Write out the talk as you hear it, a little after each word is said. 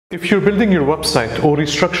If you're building your website or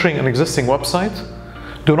restructuring an existing website,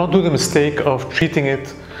 do not do the mistake of treating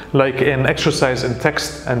it like an exercise in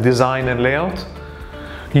text and design and layout.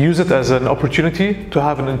 Use it as an opportunity to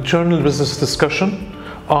have an internal business discussion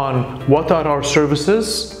on what are our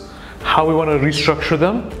services, how we want to restructure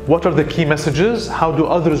them, what are the key messages, how do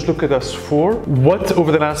others look at us for, what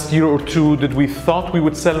over the last year or two did we thought we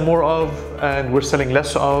would sell more of and we're selling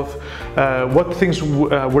less of, what things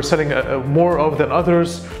we're selling more of than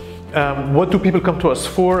others, what do people come to us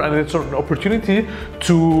for, and it's an opportunity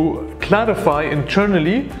to clarify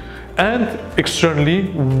internally and externally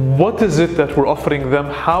what is it that we're offering them,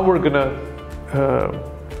 how we're going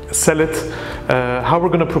to sell it, how we're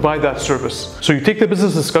going to provide that service. So you take the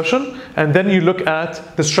business discussion and then you look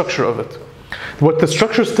at the structure of it. What the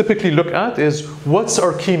structures typically look at is what's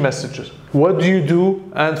our key messages, what do you do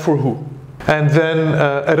and for who, and then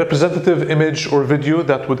a representative image or video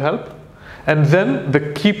that would help, and then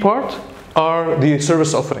the key part are the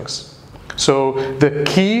service offerings. So the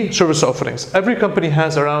key service offerings, every company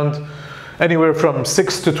has around anywhere from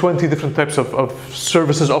 6 to 20 different types of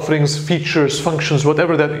services, offerings, features, functions,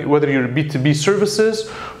 whatever that, whether you're B2B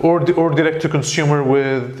services or direct to consumer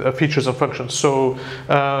with features and functions. So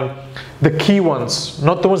the key ones,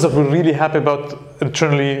 not the ones that we're really happy about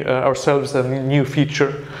internally ourselves, a new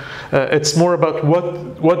feature. It's more about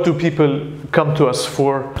what do people come to us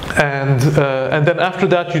for, and then after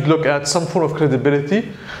that you'd look at some form of credibility.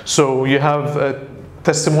 So you have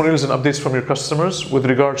testimonials and updates from your customers with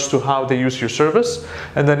regards to how they use your service,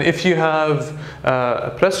 and then if you have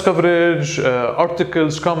press coverage,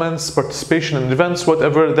 articles, comments, participation in events,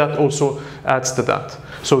 whatever, that also adds to that.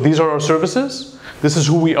 So these are our services, this is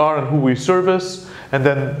who we are and who we service, and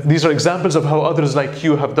then these are examples of how others like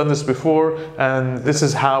you have done this before, and this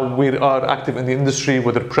is how we are active in the industry,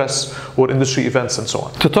 whether press or industry events and so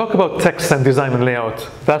on. To talk about text and design and layout,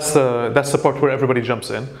 that's the part where everybody jumps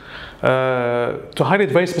in. To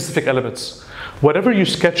highlight very specific elements. Whatever you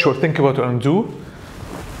sketch or think about and do,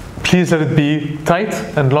 please let it be tight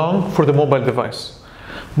and long for the mobile device.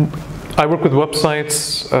 I work with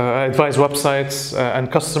websites, I advise websites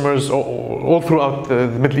and customers all throughout the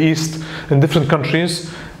Middle East in different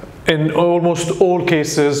countries. In almost all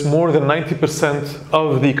cases, more than 90%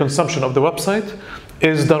 of the consumption of the website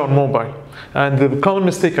is done on mobile. And the common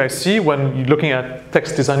mistake I see when you're looking at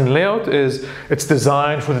text design and layout is it's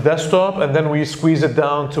designed for the desktop and then we squeeze it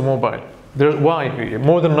down to mobile. Why?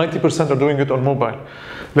 More than 90% are doing it on mobile.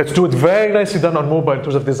 Let's do it very nicely done on mobile in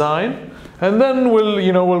terms of design, and then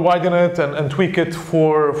we'll widen it and tweak it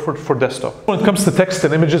for desktop. When it comes to text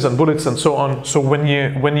and images and bullets and so on, so when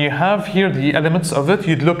you have here the elements of it,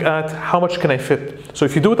 you'd look at how much can I fit. So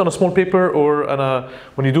if you do it on a small paper or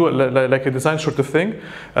when you do it like a design sort of thing,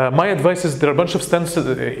 my advice is there are a bunch of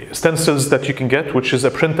stencils that you can get, which is a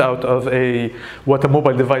printout of what a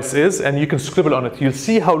mobile device is, and you can scribble on it. You'll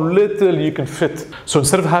see how little you can fit. So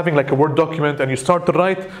instead of having like a Word document and you start to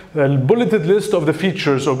write a bulleted list of the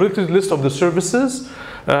features or bulleted list of the services,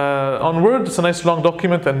 on Word it's a nice long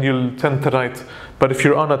document and you'll tend to write. But if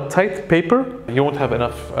you're on a tight paper, you won't have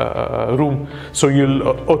enough room, so you'll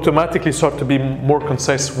automatically start to be more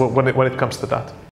concise when it comes to that.